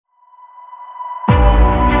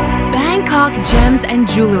Bangkok Gems and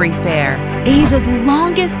Jewelry Fair, Asia's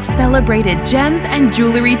longest celebrated gems and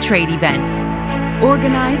jewelry trade event.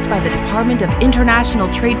 Organized by the Department of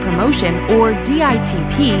International Trade Promotion, or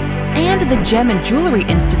DITP, and the Gem and Jewelry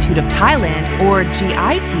Institute of Thailand, or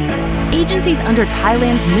GIT, agencies under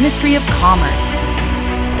Thailand's Ministry of Commerce.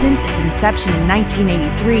 Since its inception in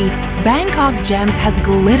 1983, Bangkok Gems has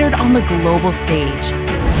glittered on the global stage.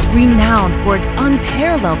 Renowned for its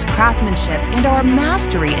unparalleled craftsmanship and our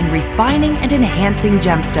mastery in refining and enhancing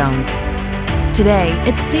gemstones. Today,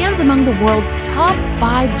 it stands among the world's top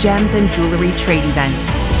 5 gems and jewelry trade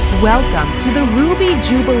events. Welcome to the Ruby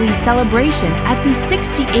Jubilee celebration at the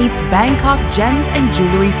 68th Bangkok Gems and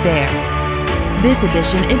Jewelry Fair. This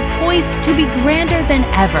edition is poised to be grander than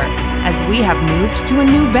ever, as we have moved to a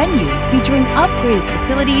new venue featuring upgraded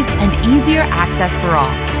facilities and easier access for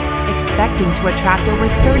all, expecting to attract over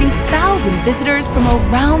 30,000 visitors from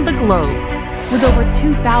around the globe. With over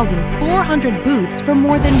 2,400 booths from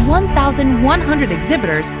more than 1,100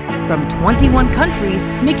 exhibitors from 21 countries,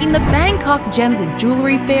 making the Bangkok Gems and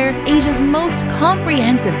Jewelry Fair Asia's most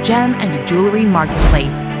comprehensive gem and jewelry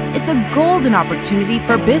marketplace. It's a golden opportunity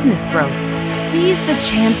for business growth. Seize the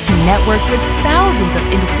chance to network with thousands of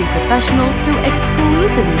industry professionals through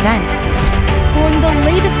exclusive events, exploring the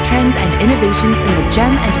latest trends and innovations in the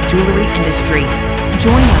gem and jewelry industry.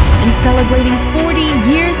 Join us in celebrating 40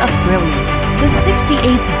 Years of Brilliance, the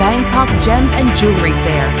 68th Bangkok Gems and Jewelry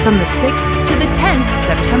Fair from the 6th to the 10th of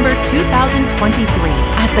September 2023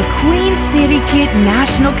 at the Queen Sirikit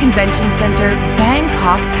National Convention Center,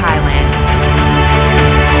 Bangkok, Thailand.